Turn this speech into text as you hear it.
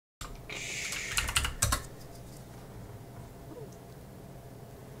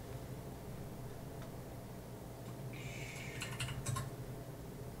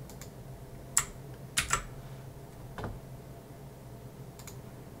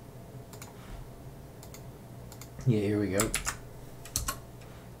Yeah, here we go.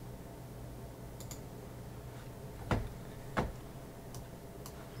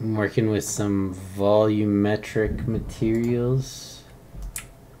 I'm working with some volumetric materials.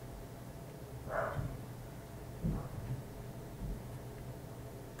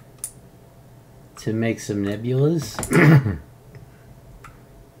 To make some nebulas.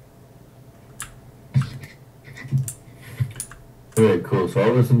 Alright, cool. So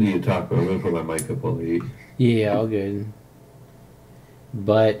I'll listen to you talk, but I'm going to put my mic up while I eat. Yeah, all good.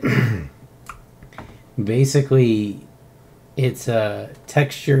 But basically, it's a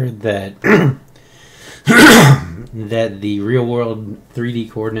texture that that the real world 3D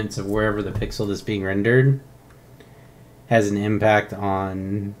coordinates of wherever the pixel is being rendered has an impact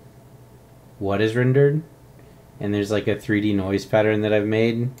on what is rendered. And there's like a 3D noise pattern that I've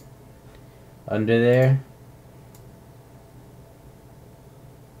made under there.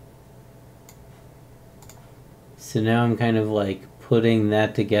 So now I'm kind of like putting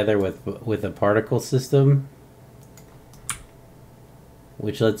that together with a particle system,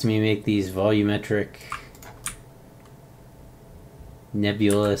 which lets me make these volumetric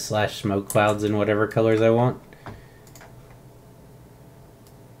nebula / smoke clouds in whatever colors I want.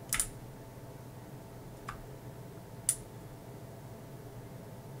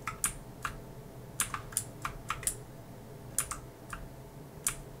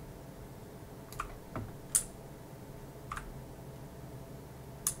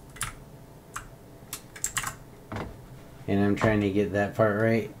 And I'm trying to get that part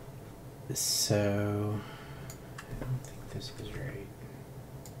right. So I don't think this is right.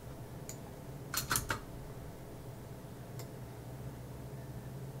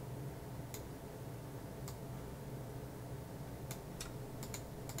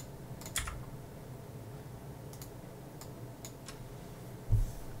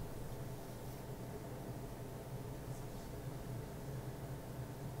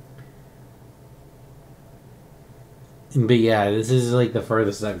 But yeah, this is like the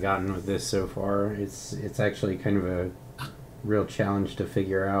furthest I've gotten with this so far. It's actually kind of a real challenge to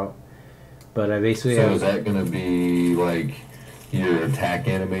figure out. But I basically So is that going to be like your attack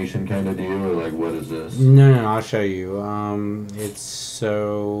animation kind of deal, or like what is this? No, I'll show you. It's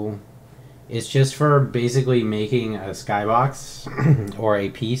just for basically making a skybox or a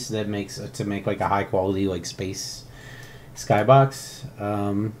piece that makes to make like a high quality like space skybox.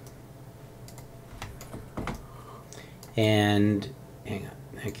 And hang on,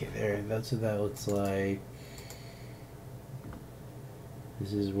 okay, there. That's what that looks like.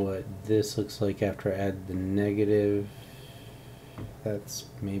 This is what this looks like after I add the negative. That's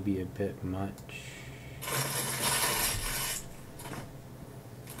maybe a bit much.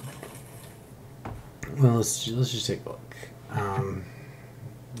 Well, let's just take a look.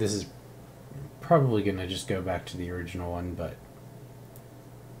 This is probably gonna just go back to the original one, but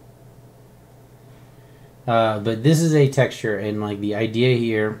this is a texture, and like the idea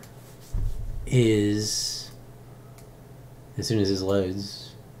here is, as soon as this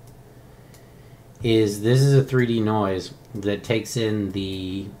loads, is this is a 3D noise that takes in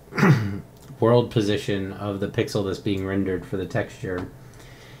the world position of the pixel that's being rendered for the texture,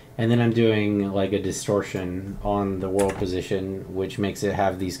 and then I'm doing like a distortion on the world position, which makes it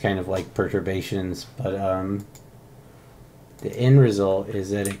have these kind of like perturbations. But the end result is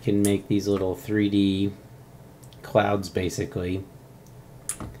that it can make these little 3D clouds basically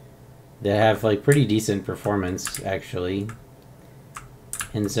that have like pretty decent performance actually,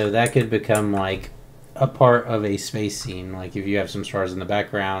 and so that could become like a part of a space scene. Like if you have some stars in the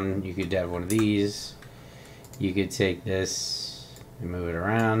background, you could have one of these. You could take this and move it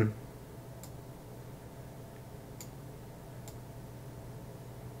around,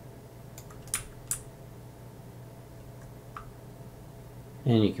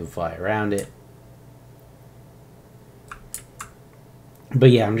 and you can fly around it. But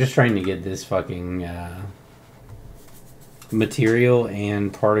yeah, I'm just trying to get this fucking material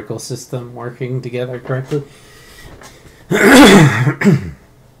and particle system working together correctly.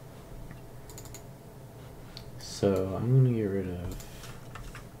 So I'm going to get rid of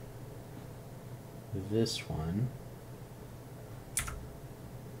this one.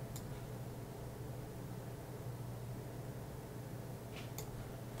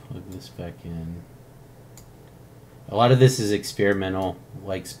 Plug this back in. A lot of this is experimental,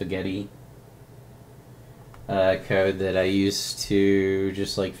 like spaghetti code that I use to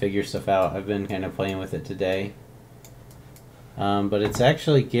just like figure stuff out. I've been kind of playing with it today, but it's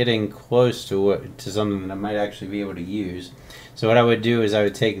actually getting close to something that I might actually be able to use. So what I would do is I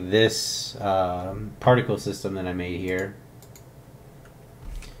would take this particle system that I made here,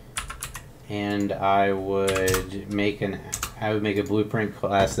 and I would make a blueprint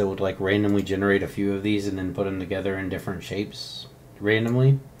class that would like randomly generate a few of these and then put them together in different shapes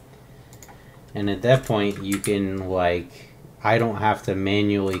randomly. And at that point, you can like, I don't have to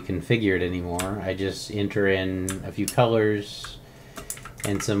manually configure it anymore. I just enter in a few colors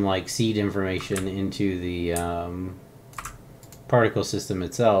and some like seed information into the particle system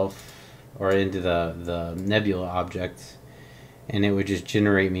itself, or into the nebula object, and it would just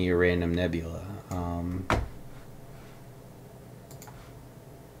generate me a random nebula.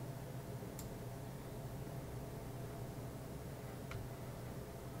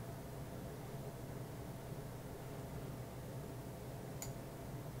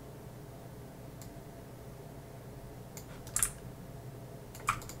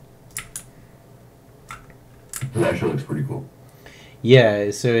 It actually looks pretty cool.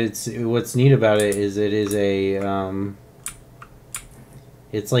 Yeah, so it's what's neat about it is it is a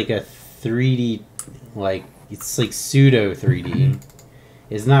it's like a 3D, like it's like pseudo 3D.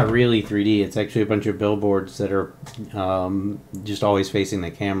 It's not really 3D. It's actually a bunch of billboards that are just always facing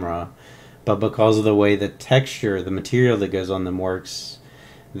the camera, but because of the way the texture, the material that goes on them works,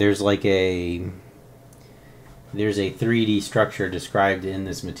 there's like a 3D structure described in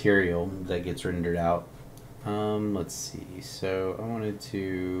this material that gets rendered out. Let's see. So I wanted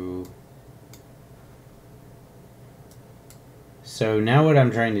to. So now what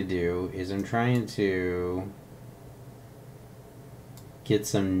I'm trying to do is I'm trying to get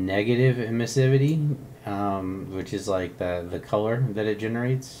some negative emissivity, which is like the color that it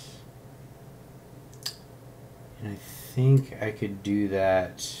generates. And I think I could do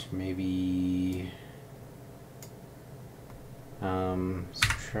that maybe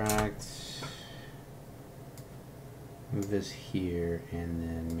subtract. Move this here and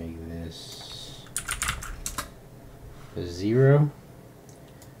then make this a 0.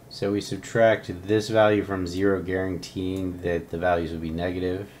 So we subtract this value from 0, guaranteeing that the values would be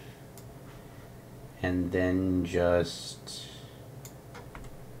negative. And then just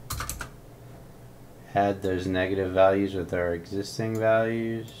add those negative values with our existing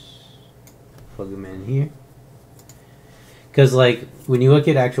values. Plug them in here. Because like when you look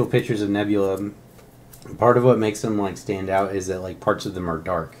at actual pictures of nebula, part of what makes them like stand out is that like parts of them are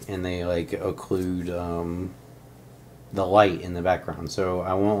dark and they like occlude the light in the background. So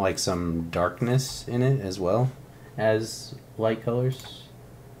I want like some darkness in it as well as light colors.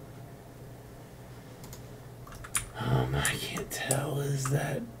 I can't tell. Is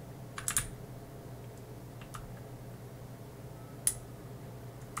that?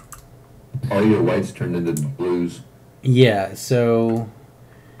 All your whites turned into blues. Yeah. So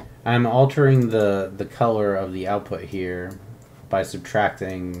I'm altering the color of the output here by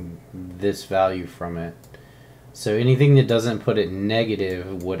subtracting this value from it. So anything that doesn't put it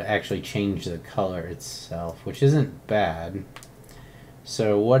negative would actually change the color itself, which isn't bad.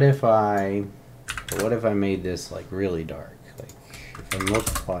 So what if I made this like really dark? Like if I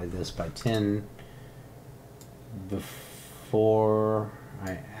multiply this by 10 before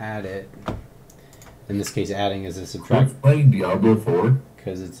I add it. In this case, adding is a subtract. Who's playing Diablo 4?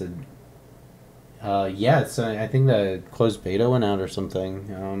 Because it's a yeah, it's I think the closed beta went out or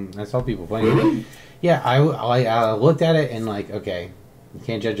something. I saw people playing Really? it. Yeah, I looked at it and like, okay, you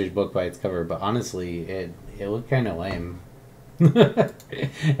can't judge a book by its cover, but honestly, it looked kind of lame.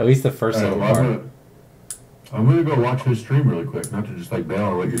 At least the first little part. I'm gonna go watch his stream really quick, not to just like bail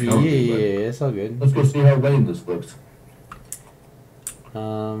on what you're telling me. Yeah, it's all good. Let's go see how lame this looks.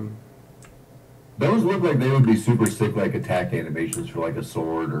 Those look like they would be super sick, like attack animations for like a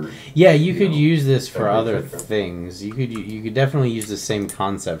sword or. Yeah, you could use this for et other cetera. things. You could definitely use the same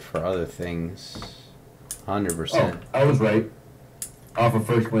concept for other things. 100%. Oh, I was right. Off of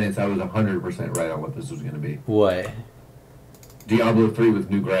first glance, I was 100% right on what this was gonna be. What? Diablo 3 with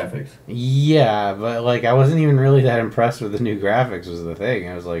new graphics. Yeah, but like I wasn't even really that impressed with the new graphics was the thing.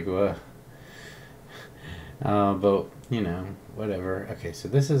 I was like, what? But you know, whatever. Okay, so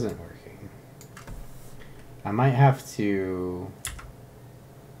this isn't working. I might have to.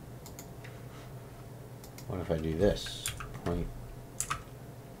 What if I do this? Point.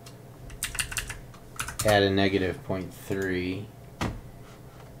 Add a negative 0.3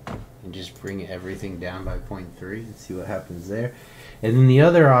 and just bring everything down by 0.3 and see what happens there. And then the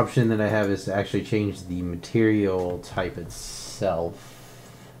other option that I have is to actually change the material type itself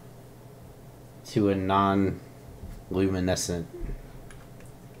to a non-luminescent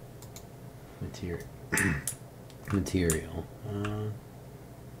material.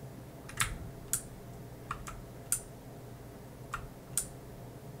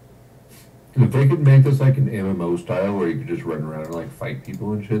 If they could make this like an MMO style where you could just run around and like fight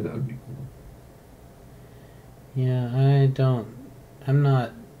people and shit, that would be cool. Yeah, I'm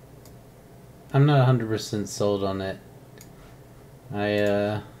not 100% sold on it. I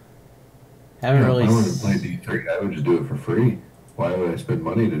haven't Yeah, if really I wanted to play D3, I would just do it for free. Why would I spend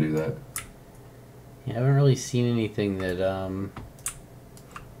money to do that? I haven't really seen anything that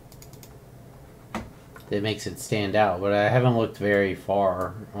makes it stand out, but I haven't looked very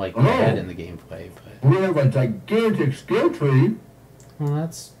far like ahead in Oh, the gameplay, but we have a gigantic skill tree. well,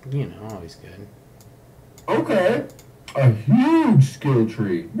 that's, always good. Okay. A huge skill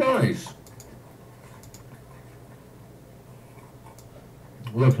tree. Nice.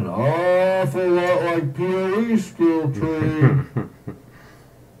 Looks an awful lot like PoE skill tree.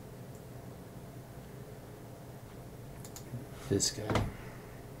 This guy.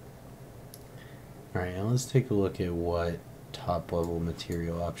 Alright, now let's take a look at what top level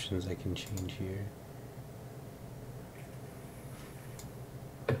material options I can change here.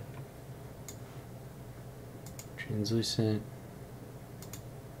 Translucent.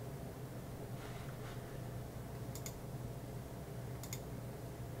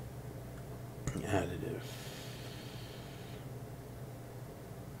 Additive.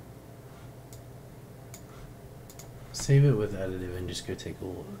 Save it with additive and just go take a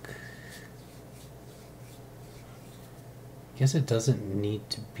look. Guess it doesn't need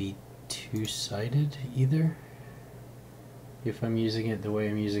to be two-sided either. If I'm using it the way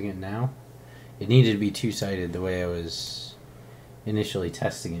I'm using it now. It needed to be two-sided the way I was initially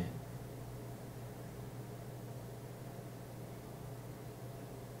testing it.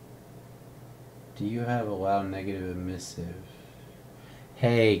 Do you have allow negative emissive?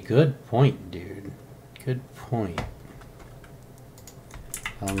 Hey, good point, dude. Good point.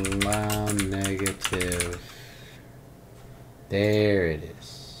 Allow negative. There it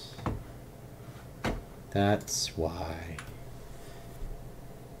is. That's why.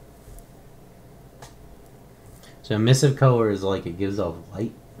 So emissive color is like it gives off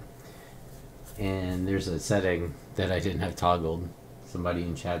light. And there's a setting that I didn't have toggled. Somebody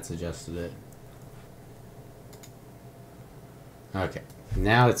in chat suggested it. Okay.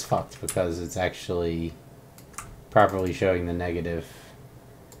 Now it's fucked because it's actually properly showing the negative.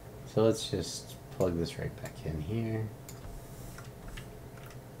 So let's just plug this right back in here.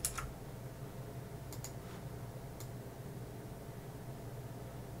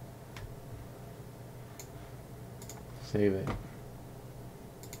 Save it.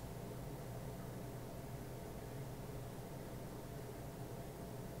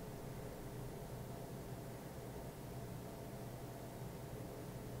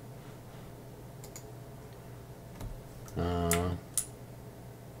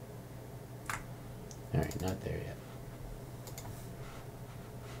 Alright, not there yet.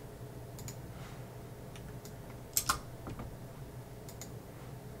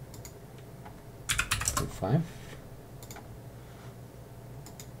 UE5.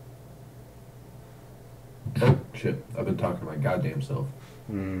 Oh, shit. I've been talking to my goddamn self.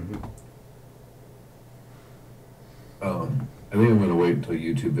 Mm-hmm. I think I'm gonna wait until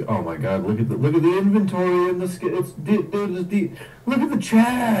YouTube. Oh my god! Look at the inventory and the it's dude. Look at the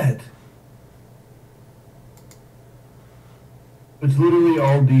chat. It's literally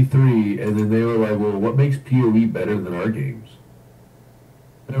all D3, and then they were like, "Well, what makes PoE better than our games?"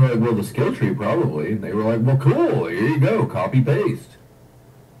 And they were like, "Well, the skill tree probably." And they were like, "Well, cool. Here you go. Copy paste."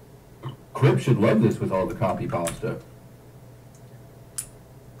 Crip should love this with all the copy pasta.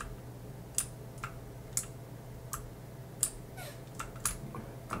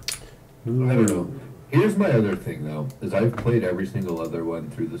 Ooh. I don't know. Here's my other thing though, is I've played every single other one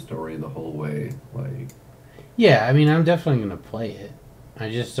through the story the whole way. Like, Yeah, I mean, I'm definitely gonna play it. I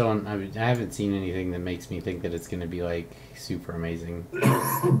just don't. I haven't seen anything that makes me think that it's gonna be like super amazing.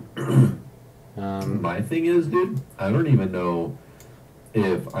 my thing is, dude, I don't even know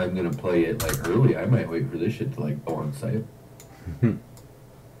if I'm gonna play it like early. I might wait for this shit to like go on site.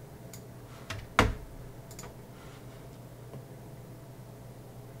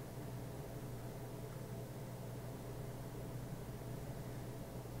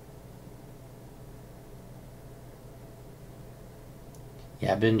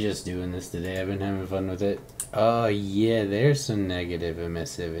 Yeah, I've been just doing this today. I've been having fun with it. Oh yeah, there's some negative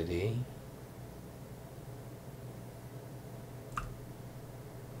emissivity.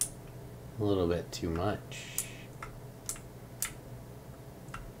 A little bit too much.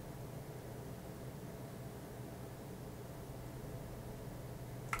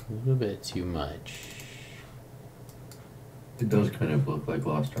 A little bit too much. It does kind of look like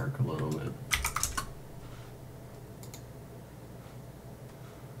Lost Ark a little bit.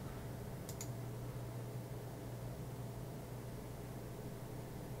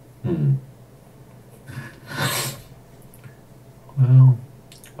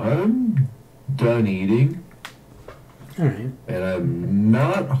 I'm done eating. All right. And I'm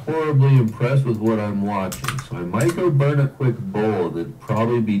not horribly impressed with what I'm watching, so I might go burn a quick bowl and then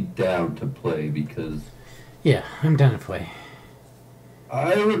probably be down to play because Yeah, I'm down to play.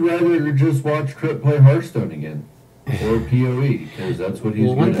 I would rather just watch Trip play Hearthstone again or PoE because that's what he's.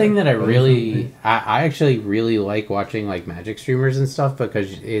 Well, one good thing at. that I actually really like watching like Magic streamers and stuff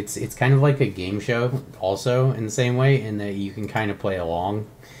because it's kind of like a game show also in the same way in that you can kind of play along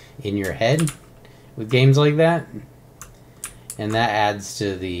in your head with games like that. And that adds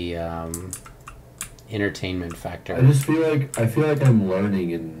to the entertainment factor. I feel like I'm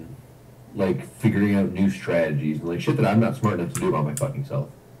learning and like figuring out new strategies and like shit that I'm not smart enough to do by my fucking self.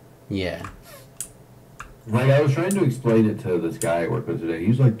 Yeah. Like I was trying to explain it to this guy I work with today.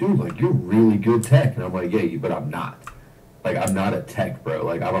 He's like, "Dude, like you're really good tech," and I'm like, "Yeah, but I'm not. Like I'm not a tech bro.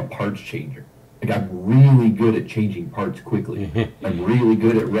 Like I'm a parts changer. Like I'm really good at changing parts quickly. I'm really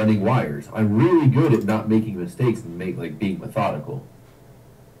good at running wires. I'm really good at not making mistakes and being methodical.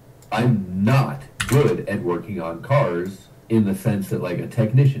 I'm not good at working on cars in the sense that like a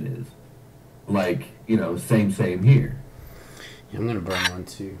technician is. Like, you know, same here. Yeah, I'm gonna burn one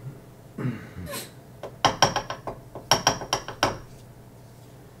too.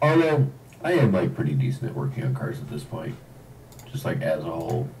 Although I am like pretty decent at working on cars at this point. Just like as a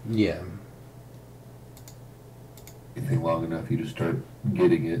whole. Yeah. Anything long enough, you just start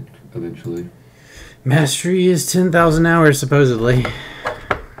getting it eventually. Mastery is 10,000 hours, supposedly.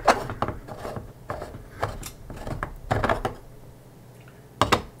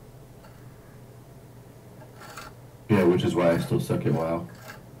 Yeah, which is why I still suck at WoW.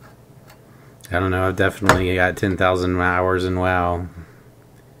 I don't know. I've definitely got 10,000 hours in WoW.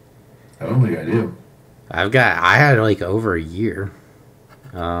 I don't think I do. I had like over a year.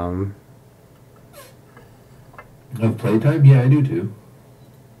 Of playtime? Yeah, I do too.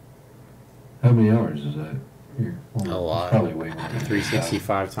 How many hours is that? Here, A lot. Probably way more.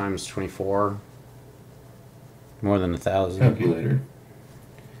 365 times 24. More than 1,000. Calculator.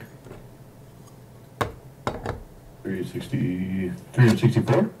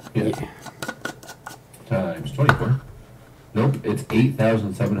 364? Yeah. Times 24. Nope, it's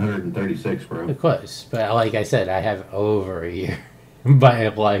 8,736, bro. Of course. But like I said, I have over a year. By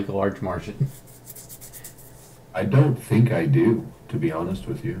like a large margin. I don't think I do, to be honest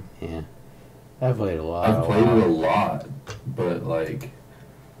with you. Yeah. I've played a lot. I've played it a lot, but like,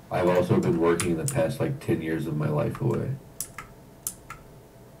 I've also been working the past like 10 years of my life away.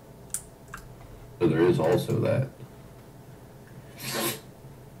 So there is also that.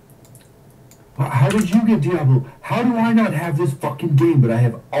 How did you get Diablo? How do I not have this fucking game, but I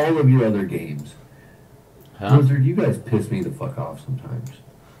have all of your other games? Huh? Blizzard, you guys piss me the fuck off sometimes.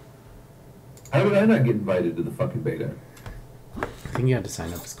 How did I not get invited to the fucking beta? I think you had to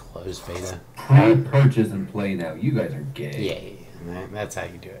sign up as closed beta. Pre-purchase and play now. You guys are gay. Yeah. That's how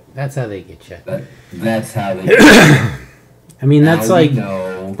you do it. That's how they get you. That's how they I mean, that's now like... we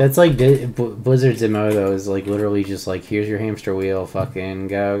know. That's like Blizzard's MO, though, is like literally just like, here's your hamster wheel, fucking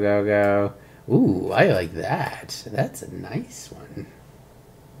go, go, go. Ooh, I like that. That's a nice one.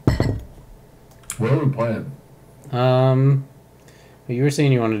 What are we playing? You were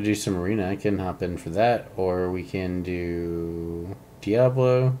saying you wanted to do some arena. I can hop in for that, or we can do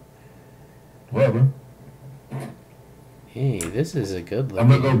Diablo. Whatever. Hey, this is a good I'm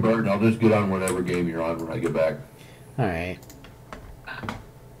looking. gonna go burn. I'll just get on whatever game you're on when I get back. All right.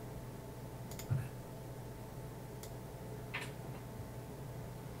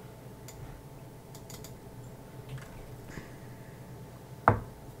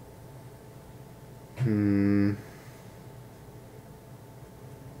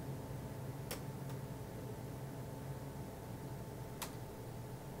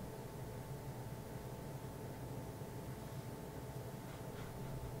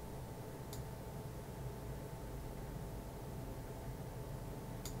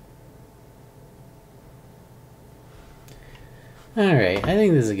 Alright, I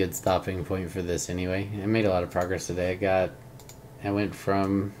think this is a good stopping point for this anyway. I made a lot of progress today. I went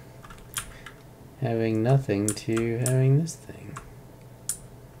from having nothing to having this thing.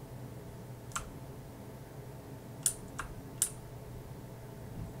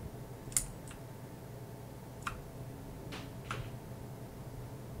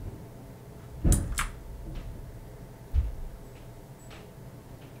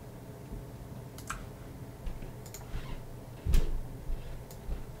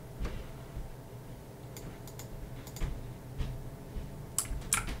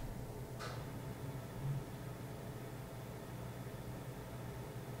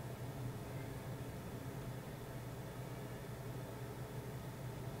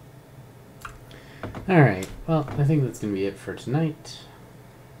 Alright, well, I think that's going to be it for tonight.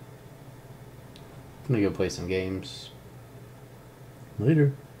 I'm going to go play some games.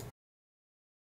 Later.